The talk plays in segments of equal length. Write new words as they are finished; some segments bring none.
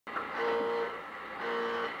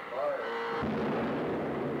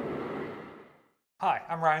Hi,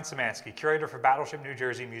 I'm Ryan Szymanski, curator for Battleship New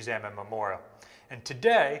Jersey Museum and Memorial. And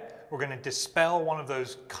today, we're going to dispel one of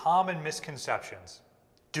those common misconceptions.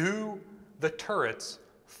 Do the turrets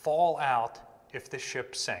fall out if the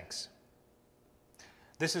ship sinks?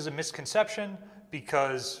 This is a misconception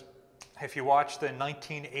because if you watch the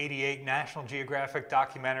 1988 National Geographic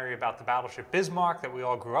documentary about the battleship Bismarck that we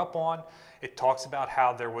all grew up on, it talks about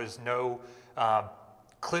how there was no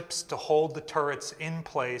clips to hold the turrets in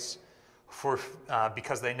place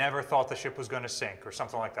because they never thought the ship was going to sink or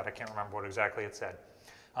something like that. I can't remember what exactly it said.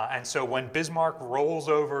 And so when Bismarck rolls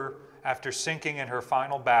over after sinking in her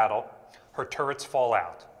final battle, her turrets fall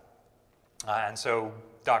out. And so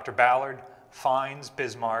Dr. Ballard finds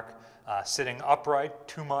Bismarck sitting upright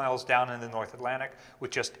 2 miles down in the North Atlantic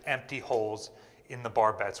with just empty holes in the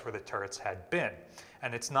barbettes where the turrets had been.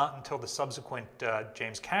 And it's not until the subsequent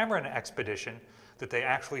James Cameron expedition that they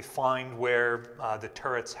actually find where the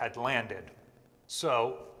turrets had landed.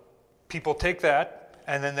 So people take that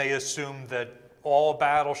and then they assume that all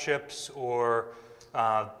battleships or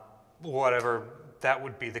whatever, that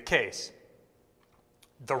would be the case.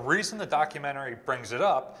 The reason the documentary brings it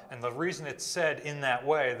up and the reason it's said in that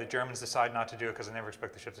way, the Germans decide not to do it because they never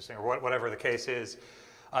expect the ship to sink or whatever the case is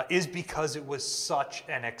because it was such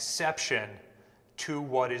an exception to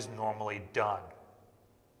what is normally done.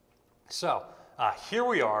 So here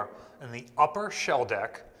we are in the upper shell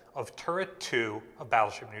deck of Turret 2 of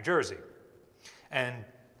Battleship New Jersey. And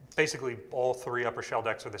basically all 3 upper shell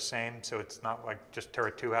decks are the same, so it's not like just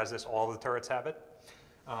Turret 2 has this, all of the turrets have it.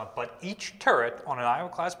 But each turret on an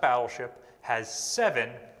Iowa-class battleship has 7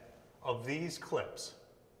 of these clips.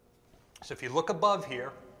 So if you look above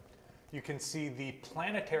here, you can see the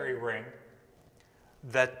planetary ring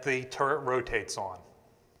that the turret rotates on.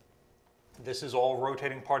 This is all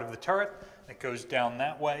rotating part of the turret. It goes down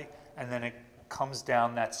that way, and then it comes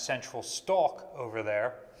down that central stalk over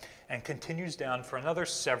there and continues down for another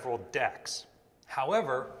several decks.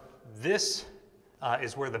 However, this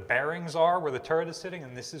is where the bearings are, where the turret is sitting,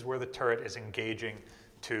 and this is where the turret is engaging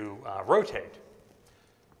to rotate.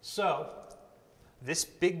 So this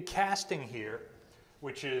big casting here,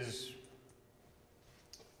 which is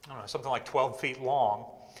I don't know, something like 12 feet long,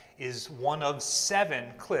 is one of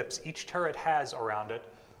 7 clips each turret has around it,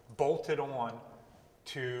 bolted on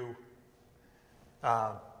to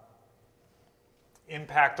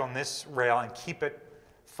impact on this rail and keep it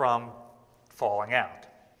from falling out.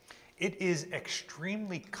 It is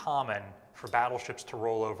extremely common for battleships to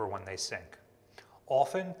roll over when they sink.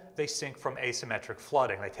 Often they sink from asymmetric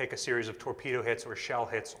flooding. They take a series of torpedo hits or shell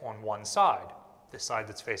hits on one side, the side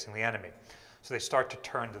that's facing the enemy. So they start to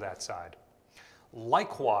turn to that side.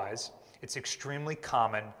 Likewise, it's extremely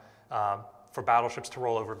common for battleships to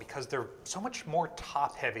roll over because they're so much more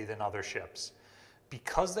top-heavy than other ships.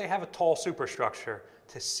 Because they have a tall superstructure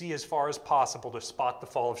to see as far as possible to spot the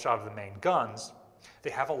fall of shot of the main guns,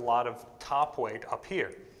 they have a lot of top weight up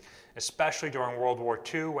here, especially during World War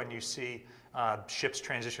II when you see ships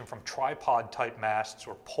transition from tripod-type masts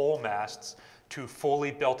or pole masts to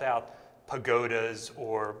fully built-out pagodas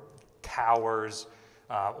or towers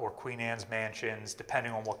or Queen Anne's mansions,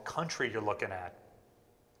 depending on what country you're looking at.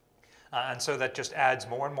 And so that just adds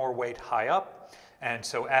more and more weight high up. And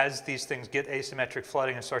so as these things get asymmetric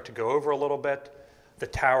flooding and start to go over a little bit, the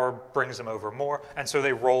tower brings them over more, and so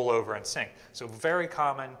they roll over and sink. So very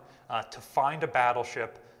common to find a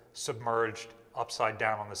battleship submerged upside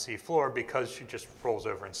down on the seafloor because she just rolls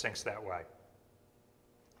over and sinks that way.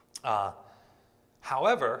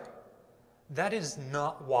 However, that is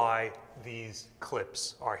not why these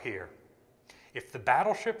clips are here. If the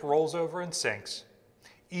battleship rolls over and sinks,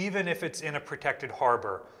 even if it's in a protected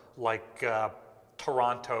harbor like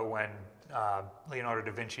Toronto when Leonardo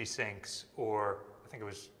da Vinci sinks, or I think it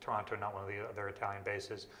was Toronto, not one of the other Italian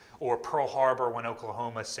bases, or Pearl Harbor when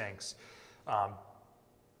Oklahoma sinks,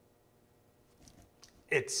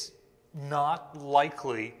 it's not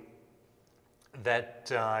likely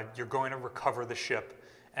that you're going to recover the ship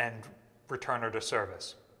and return her to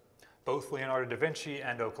service. Both Leonardo da Vinci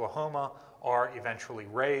and Oklahoma are eventually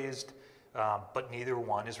raised, but neither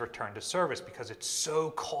one is returned to service because it's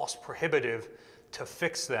so cost prohibitive to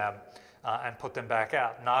fix them and put them back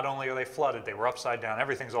out. Not only are they flooded, they were upside down,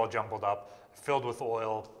 everything's all jumbled up, filled with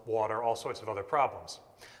oil, water, all sorts of other problems.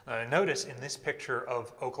 Notice in this picture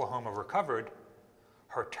of Oklahoma recovered,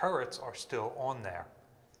 her turrets are still on there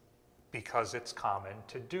because it's common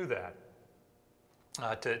to do that.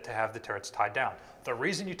 To have the turrets tied down. The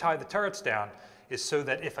reason you tie the turrets down is so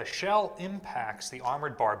that if a shell impacts the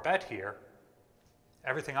armored barbette here,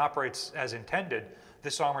 everything operates as intended,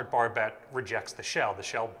 this armored barbette rejects the shell. The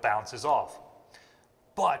shell bounces off.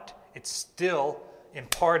 But it still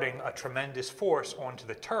imparting a tremendous force onto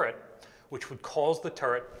the turret, which would cause the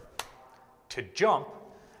turret to jump,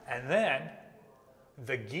 and then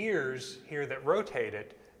the gears here that rotate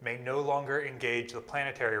it may no longer engage the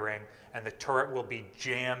planetary ring, and the turret will be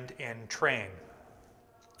jammed in train.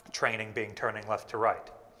 Training being turning left to right.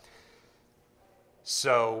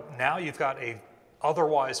 So now you've got a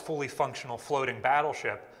otherwise fully functional floating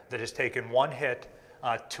battleship that has taken one hit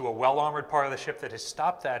to a well-armored part of the ship that has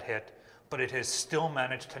stopped that hit, but it has still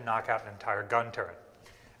managed to knock out an entire gun turret.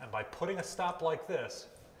 And by putting a stop like this,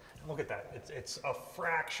 look at that, it's a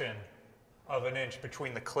fraction of an inch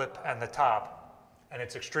between the clip and the top, and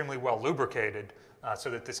it's extremely well lubricated so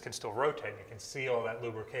that this can still rotate. You can see all that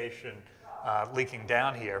lubrication leaking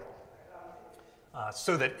down here,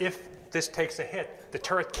 so that if this takes a hit, the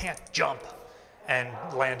turret can't jump and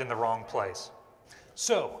land in the wrong place.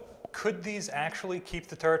 So, could these actually keep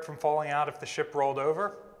the turret from falling out if the ship rolled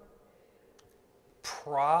over?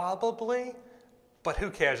 Probably, but who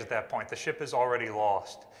cares at that point? The ship is already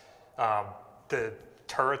lost. The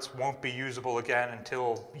turrets won't be usable again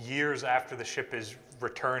until years after the ship is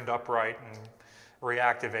returned upright and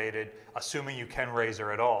reactivated, assuming you can raise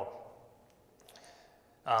her at all.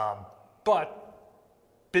 But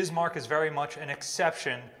Bismarck is very much an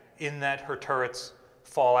exception in that her turrets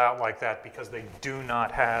fall out like that because they do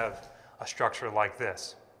not have a structure like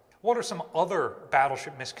this. What are some other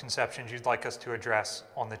battleship misconceptions you'd like us to address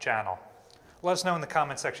on the channel? Let us know in the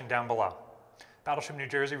comment section down below. Battleship New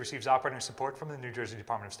Jersey receives operating support from the New Jersey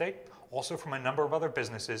Department of State, also from a number of other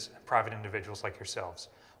businesses and private individuals like yourselves.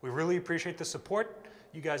 We really appreciate the support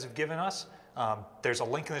you guys have given us. There's a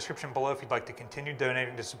link in the description below if you'd like to continue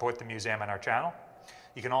donating to support the museum and our channel.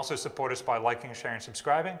 You can also support us by liking, sharing, and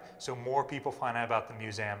subscribing so more people find out about the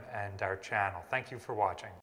museum and our channel. Thank you for watching.